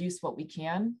want to reduce what we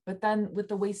can, but then with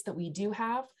the waste that we do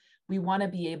have, we want to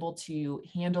be able to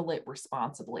handle it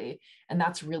responsibly. And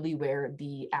that's really where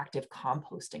the active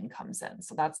composting comes in.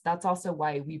 So that's also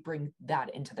why we bring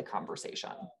that into the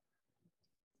conversation.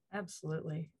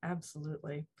 Absolutely.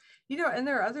 Absolutely. And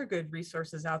there are other good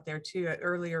resources out there too.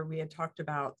 Earlier, we had talked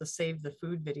about the Save the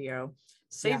Food video.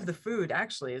 Save the Food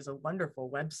actually is a wonderful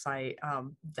website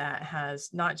that has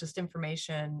not just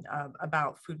information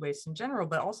about food waste in general,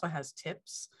 but also has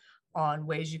tips on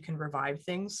ways you can revive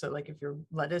things. So like if your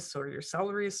lettuce or your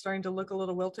celery is starting to look a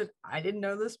little wilted, I didn't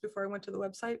know this before I went to the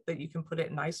website, but you can put it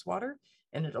in ice water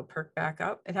and it'll perk back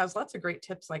up. It has lots of great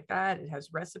tips like that. It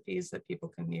has recipes that people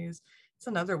can use. It's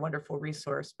another wonderful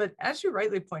resource. But as you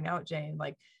rightly point out, Jane,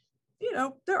 like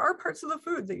there are parts of the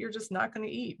food that you're just not going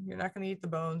to eat. You're not going to eat the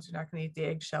bones, you're not going to eat the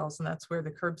eggshells, and that's where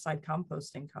the curbside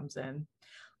composting comes in.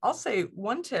 I'll say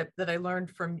one tip that I learned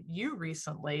from you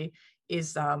recently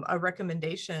is a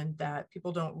recommendation that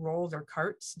people don't roll their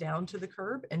carts down to the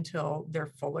curb until they're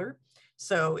fuller.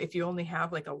 So if you only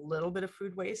have like a little bit of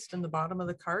food waste in the bottom of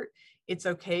the cart, it's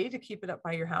okay to keep it up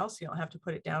by your house. You don't have to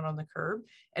put it down on the curb.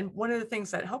 And one of the things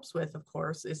that helps with, of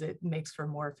course, is it makes for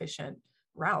more efficient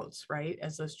routes, right?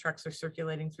 As those trucks are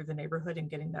circulating through the neighborhood and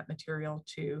getting that material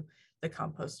to the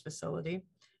compost facility.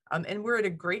 And we're at a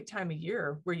great time of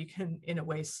year where you can, in a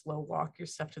way, slow walk your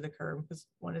stuff to the curb, because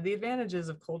one of the advantages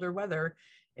of colder weather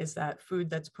is that food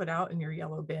that's put out in your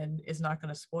yellow bin is not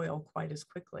going to spoil quite as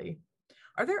quickly.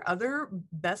 Are there other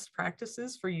best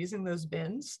practices for using those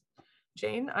bins?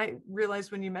 Jane, I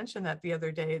realized when you mentioned that the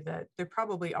other day that there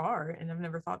probably are, and I've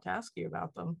never thought to ask you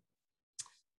about them.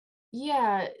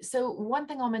 Yeah. So one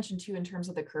thing I'll mention too, in terms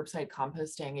of the curbside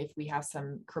composting, if we have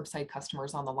some curbside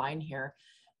customers on the line here,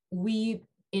 we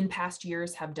in past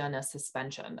years have done a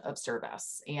suspension of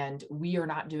service, and we are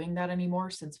not doing that anymore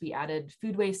since we added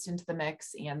food waste into the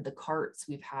mix and the carts.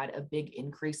 We've had a big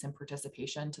increase in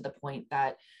participation to the point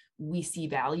that we see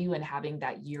value in having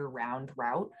that year-round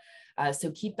route.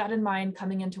 So keep that in mind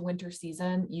coming into winter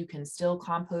season. You can still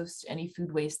compost any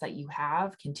food waste that you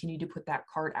have, continue to put that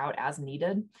cart out as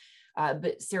needed.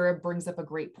 But Sarah brings up a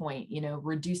great point,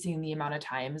 reducing the amount of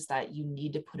times that you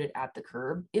need to put it at the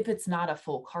curb. If it's not a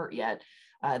full cart yet,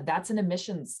 that's an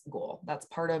emissions goal. That's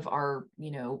part of our,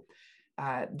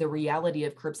 the reality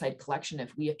of curbside collection.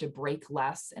 If we have to break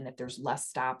less and if there's less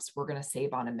stops, we're going to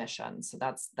save on emissions. So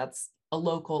that's a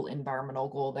local environmental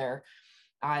goal there.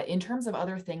 In terms of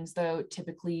other things, though,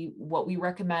 typically what we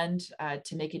recommend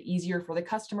to make it easier for the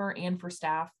customer and for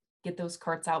staff, get those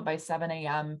carts out by 7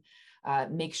 a.m.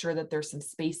 Make sure that there's some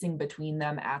spacing between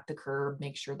them at the curb.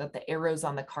 Make sure that the arrows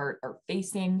on the cart are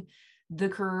facing the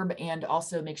curb, and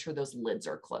also make sure those lids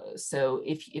are closed. So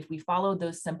if we follow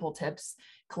those simple tips,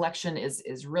 collection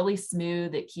is really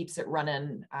smooth. It keeps it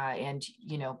running, and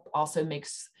also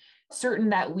makes certain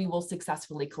that we will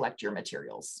successfully collect your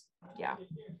materials. Yeah.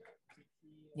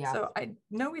 Yeah. So I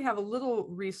know we have a little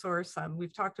resource.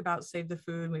 We've talked about Save the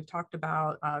Food. We've talked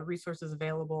about resources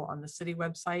available on the city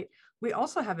website. We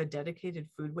also have a dedicated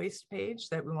food waste page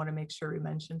that we want to make sure we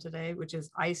mention today, which is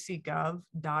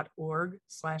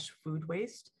icgov.org/food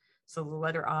waste. So the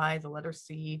letter I, the letter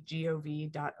C,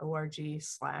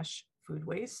 gov.org/food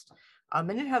waste.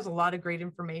 And it has a lot of great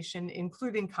information,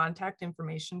 including contact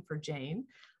information for Jane,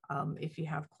 if you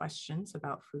have questions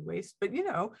about food waste. But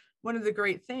one of the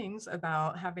great things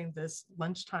about having this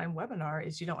lunchtime webinar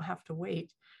is you don't have to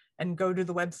wait and go to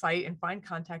the website and find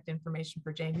contact information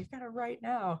for Jane. You've got it right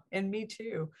now, and me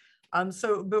too.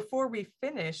 So before we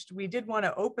finished, we did want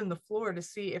to open the floor to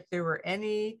see if there were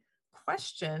any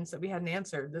questions that we hadn't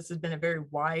answered. This has been a very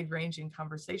wide-ranging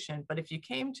conversation, but if you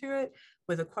came to it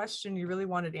with a question you really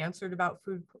wanted answered about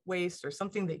food waste, or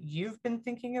something that you've been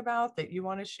thinking about that you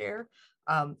want to share,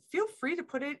 feel free to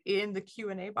put it in the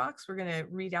Q&A box. We're going to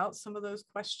read out some of those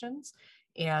questions,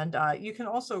 and you can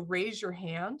also raise your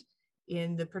hand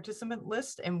in the participant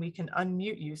list, and we can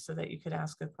unmute you so that you could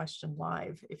ask a question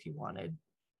live if you wanted.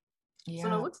 Yeah.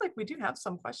 So it looks like we do have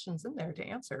some questions in there to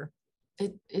answer.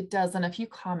 It does, and a few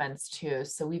comments too.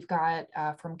 So we've got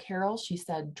from Carol. She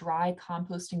said dry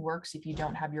composting works if you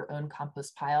don't have your own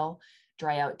compost pile.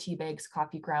 Dry out tea bags,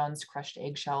 coffee grounds, crushed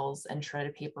eggshells, and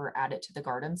shredded paper. Add it to the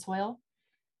garden soil.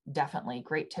 Definitely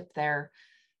great tip there.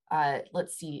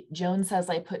 Let's see. Joan says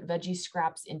I put veggie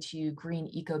scraps into green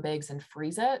eco bags and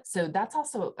freeze it. So that's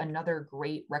also another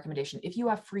great recommendation. If you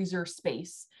have freezer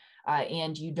space,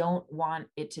 and you don't want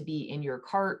it to be in your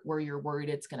cart where you're worried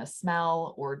it's going to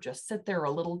smell or just sit there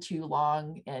a little too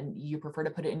long, and you prefer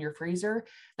to put it in your freezer,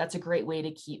 that's a great way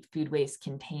to keep food waste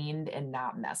contained and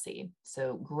not messy.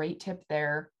 So great tip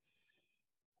there.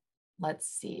 Let's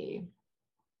see.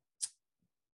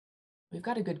 We've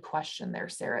got a good question there,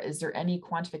 Sarah. Is there any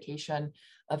quantification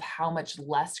of how much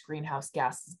less greenhouse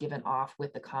gas is given off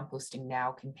with the composting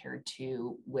now compared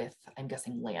to with, I'm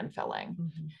guessing, landfilling?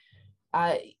 Mm-hmm.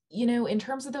 In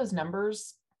terms of those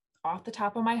numbers, off the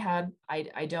top of my head,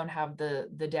 I don't have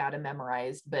the data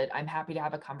memorized, but I'm happy to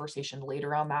have a conversation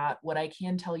later on that. What I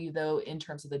can tell you, though, in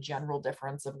terms of the general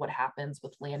difference of what happens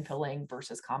with landfilling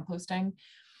versus composting,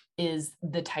 is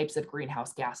the types of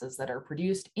greenhouse gases that are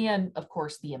produced, and of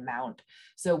course the amount.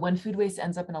 So when food waste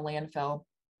ends up in a landfill,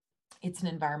 it's an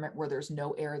environment where there's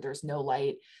no air, there's no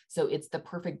light. So it's the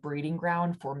perfect breeding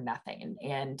ground for methane.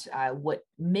 And what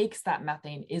makes that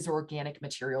methane is organic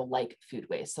material like food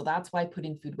waste. So that's why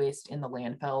putting food waste in the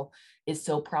landfill is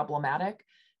so problematic.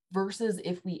 versus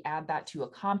if we add that to a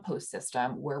compost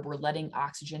system where we're letting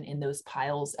oxygen in those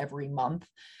piles every month,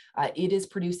 it is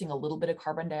producing a little bit of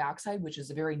carbon dioxide, which is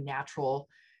a very natural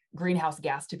greenhouse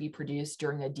gas to be produced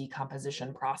during a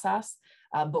decomposition process,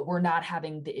 but we're not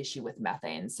having the issue with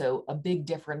methane. So a big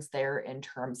difference there in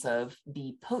terms of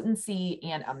the potency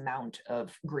and amount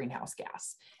of greenhouse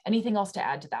gas. Anything else to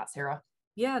add to that, Sarah?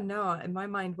 Yeah, no, and my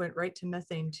mind went right to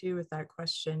methane too with that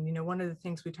question. You know, one of the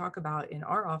things we talk about in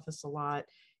our office a lot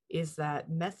is that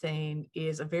methane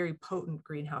is a very potent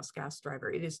greenhouse gas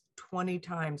driver. It is 20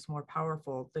 times more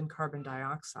powerful than carbon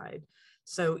dioxide.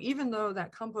 So even though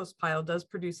that compost pile does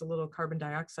produce a little carbon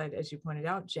dioxide, as you pointed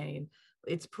out, Jane,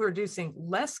 it's producing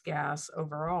less gas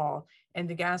overall, and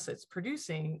the gas it's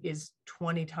producing is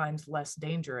 20 times less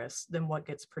dangerous than what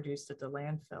gets produced at the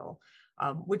landfill.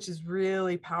 Which is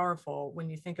really powerful when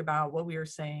you think about what we were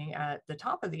saying at the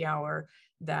top of the hour,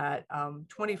 that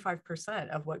 25%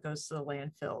 of what goes to the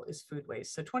landfill is food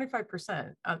waste. So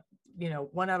 25%, you know,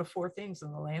 1 out of 4 things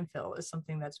in the landfill is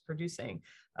something that's producing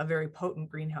a very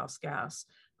potent greenhouse gas.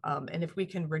 And if we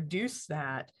can reduce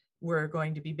that, we're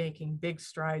going to be making big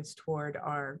strides toward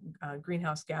our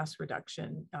greenhouse gas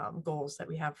reduction goals that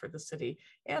we have for the city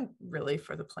and really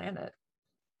for the planet.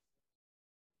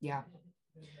 Yeah.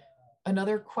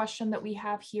 Another question that we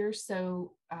have here.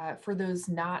 So for those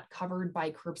not covered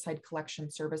by curbside collection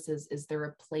services, is there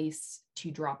a place to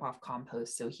drop off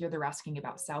compost? So here they're asking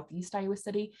about Southeast Iowa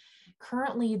City.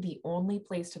 Currently, the only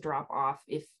place to drop off,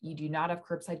 if you do not have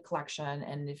curbside collection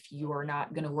and if you are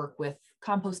not going to work with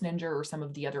Compost Ninja or some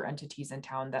of the other entities in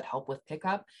town that help with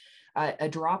pickup, a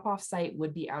drop-off site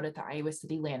would be out at the Iowa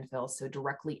City landfill, so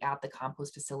directly at the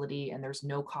compost facility, and there's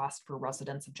no cost for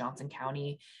residents of Johnson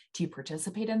County to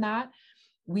participate in that.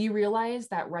 We realize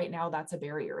that right now that's a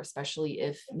barrier, especially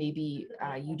if maybe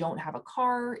you don't have a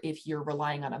car, if you're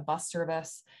relying on a bus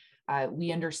service.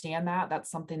 We understand that.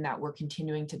 That's something that we're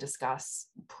continuing to discuss.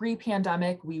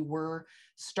 Pre-pandemic, we were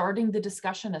starting the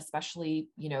discussion, especially,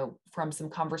 you know, from some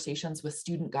conversations with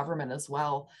student government as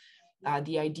well.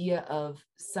 The idea of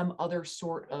some other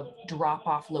sort of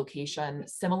drop-off location,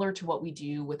 similar to what we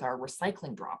do with our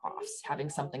recycling drop-offs, having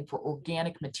something for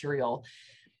organic material.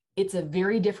 It's a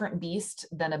very different beast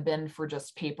than a bin for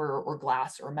just paper or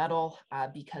glass or metal,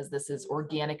 because this is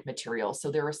organic material.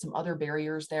 So there are some other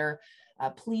barriers there.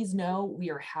 Please know we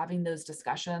are having those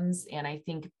discussions. And I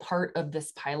think part of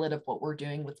this pilot of what we're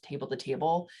doing with Table to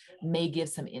Table may give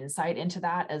some insight into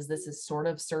that, as this is sort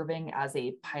of serving as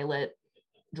a pilot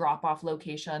drop-off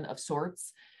location of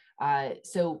sorts.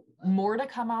 So more to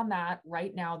come on that.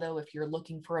 Right now, though, if you're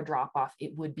looking for a drop-off,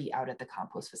 it would be out at the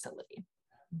compost facility.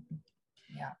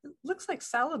 Yeah. It looks like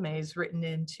Salome's written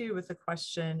in too with a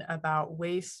question about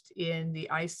waste in the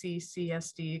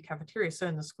ICCSD cafeteria, so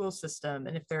in the school system,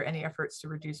 and if there are any efforts to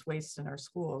reduce waste in our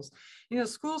schools. You know,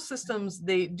 school systems,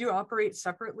 they do operate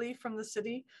separately from the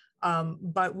city,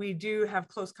 but we do have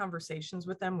close conversations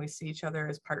with them. We see each other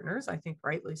as partners, I think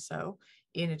rightly so,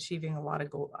 in achieving a lot of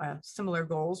similar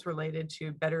goals related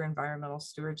to better environmental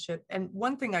stewardship. And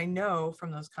one thing I know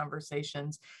from those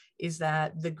conversations is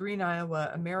that the Green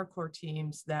Iowa AmeriCorps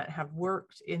teams that have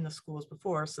worked in the schools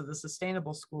before, so the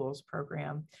Sustainable Schools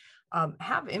program,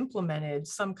 have implemented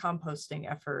some composting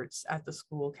efforts at the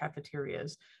school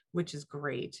cafeterias, which is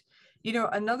great. You know,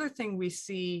 another thing we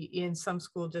see in some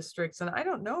school districts, and I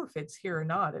don't know if it's here or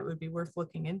not, it would be worth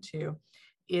looking into,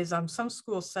 is some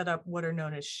schools set up what are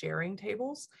known as sharing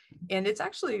tables. And it's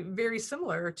actually very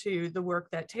similar to the work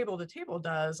that Table to Table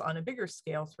does on a bigger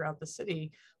scale throughout the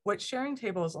city. What sharing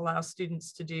tables allow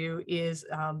students to do is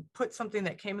put something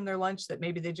that came in their lunch that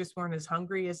maybe they just weren't as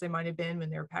hungry as they might have been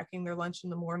when they were packing their lunch in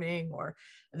the morning, or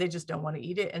they just don't want to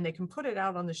eat it, and they can put it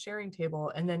out on the sharing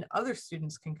table, and then other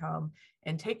students can come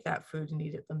and take that food and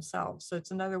eat it themselves. So it's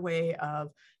another way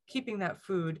of keeping that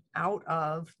food out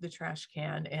of the trash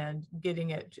can and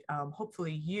getting it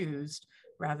hopefully used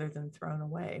rather than thrown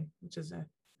away, which is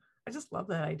I just love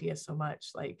that idea so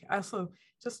much. Like, I also,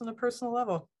 just on a personal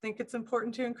level, think it's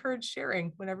important to encourage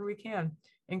sharing whenever we can.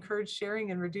 Encourage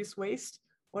sharing and reduce waste.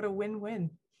 What a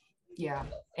win-win. Yeah,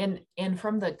 and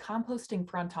from the composting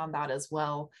front on that as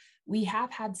well, we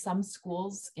have had some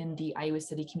schools in the Iowa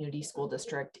City Community School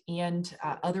District and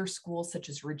other schools such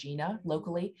as Regina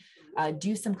locally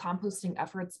do some composting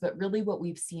efforts, but really what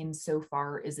we've seen so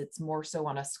far is it's more so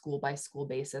on a school by school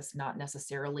basis, not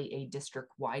necessarily a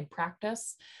district-wide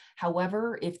practice.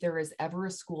 However, if there is ever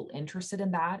a school interested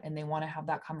in that and they want to have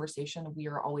that conversation, we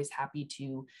are always happy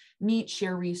to meet,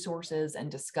 share resources,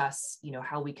 and discuss, you know,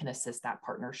 how we can assist that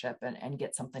partnership and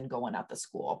get something going at the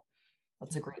school.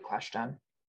 That's a great question.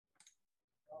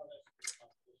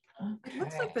 It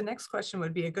looks like the next question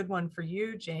would be a good one for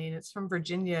you, Jane. It's from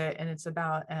Virginia, and it's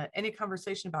about any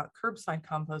conversation about curbside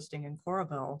composting in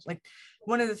Coralville. Like,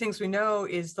 one of the things we know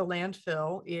is the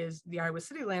landfill is the Iowa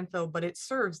City landfill, but it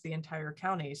serves the entire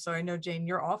county. So I know, Jane,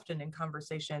 you're often in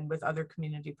conversation with other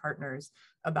community partners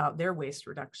about their waste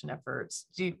reduction efforts.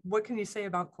 What can you say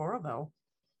about Coralville?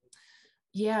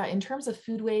 Yeah, in terms of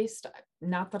food waste,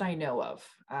 not that I know of.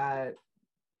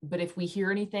 But if we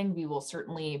hear anything, we will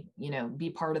certainly,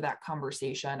 be part of that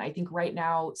conversation. I think right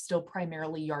now, still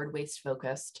primarily yard waste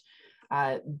focused.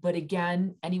 But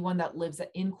again, anyone that lives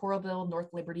in Coralville,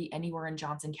 North Liberty, anywhere in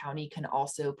Johnson County can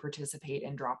also participate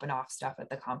in dropping off stuff at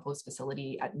the compost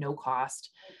facility at no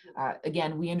cost.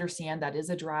 Again, we understand that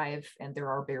is a drive and there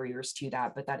are barriers to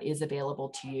that, but that is available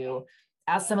to you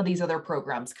as some of these other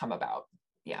programs come about.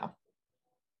 Yeah.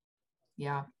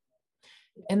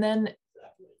 And then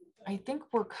I think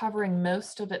we're covering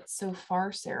most of it so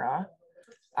far, Sarah.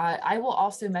 I will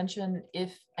also mention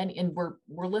and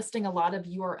we're listing a lot of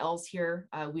URLs here.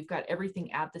 We've got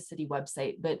everything at the city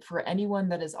website, but for anyone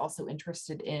that is also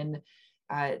interested in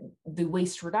the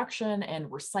waste reduction and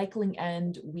recycling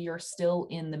end, we are still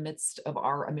in the midst of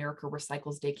our America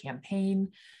Recycles Day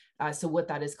campaign. So what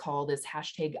that is called is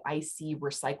 #IC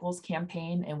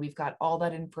campaign. And we've got all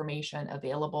that information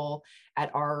available at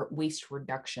our waste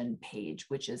reduction page,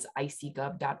 which is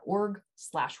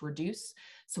icgov.org/reduce.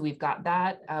 So we've got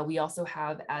that. We also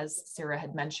have, as Sarah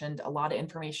had mentioned, a lot of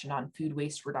information on food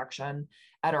waste reduction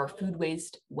at our food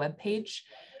waste webpage.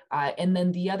 And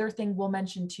then the other thing we'll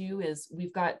mention too is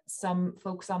we've got some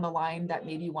folks on the line that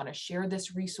maybe want to share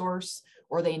this resource,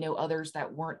 or they know others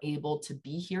that weren't able to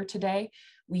be here today.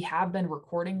 We have been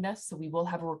recording this, so we will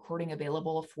have a recording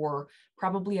available for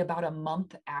probably about a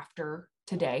month after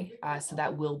today. So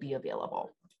that will be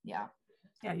available. Yeah,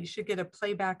 you should get a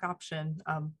playback option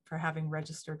for having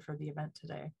registered for the event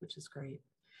today, which is great.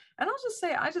 And I'll just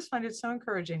say, I just find it so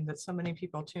encouraging that so many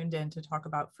people tuned in to talk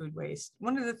about food waste.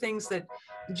 One of the things that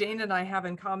Jane and I have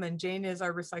in common, Jane is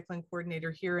our recycling coordinator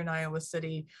here in Iowa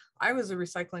City. I was a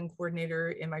recycling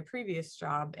coordinator in my previous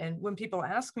job. And when people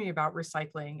ask me about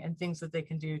recycling and things that they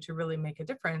can do to really make a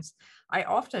difference, I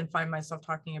often find myself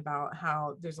talking about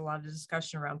how there's a lot of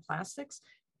discussion around plastics,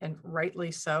 and rightly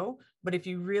so. But if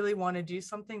you really want to do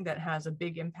something that has a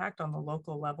big impact on the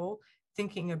local level,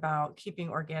 thinking about keeping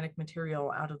organic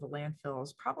material out of the landfill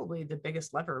is probably the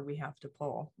biggest lever we have to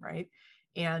pull, right?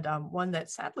 And one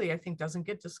that sadly, I think doesn't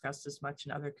get discussed as much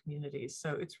in other communities.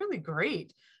 So it's really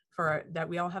great that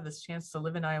we all have this chance to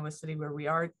live in Iowa City where we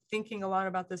are thinking a lot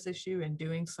about this issue and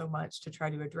doing so much to try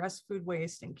to address food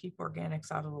waste and keep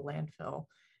organics out of the landfill.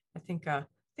 I think,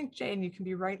 Jane, you can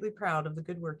be rightly proud of the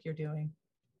good work you're doing.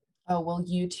 Oh, well,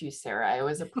 you too, Sarah. I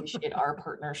always appreciate our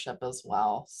partnership as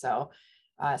well. So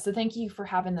thank you for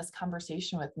having this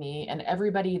conversation with me and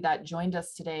everybody that joined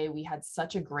us today. We had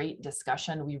such a great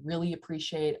discussion. We really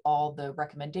appreciate all the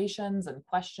recommendations and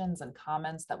questions and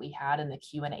comments that we had in the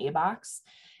Q&A box.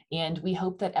 And we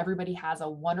hope that everybody has a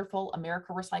wonderful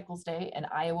America Recycles Day and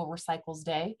Iowa Recycles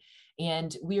Day.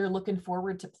 And we are looking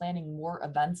forward to planning more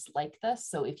events like this.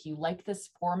 So if you like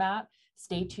this format,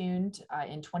 stay tuned.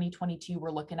 In 2022, we're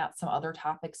looking at some other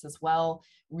topics as well.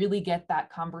 Really get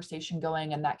that conversation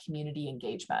going and that community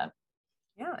engagement.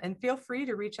 Yeah, and feel free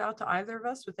to reach out to either of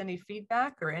us with any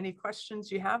feedback or any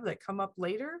questions you have that come up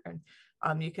later. And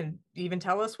you can even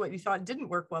tell us what you thought didn't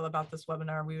work well about this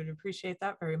webinar. We would appreciate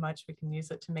that very much. We can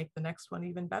use it to make the next one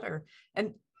even better.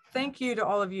 And thank you to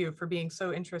all of you for being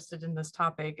so interested in this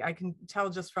topic. I can tell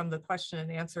just from the question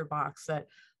and answer box that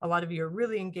a lot of you are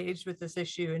really engaged with this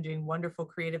issue and doing wonderful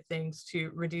creative things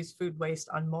to reduce food waste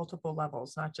on multiple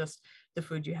levels, not just the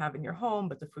food you have in your home,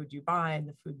 but the food you buy and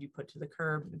the food you put to the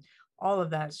curb. And all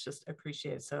of that's just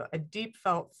appreciated. So a deep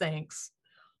felt thanks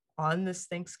on this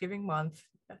Thanksgiving month,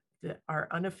 our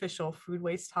unofficial food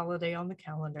waste holiday on the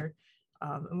calendar.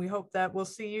 And we hope that we'll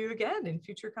see you again in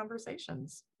future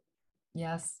conversations.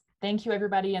 Yes. Thank you,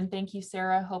 everybody. And thank you,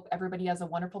 Sarah. Hope everybody has a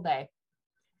wonderful day.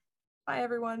 Bye,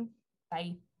 everyone.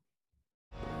 Bye.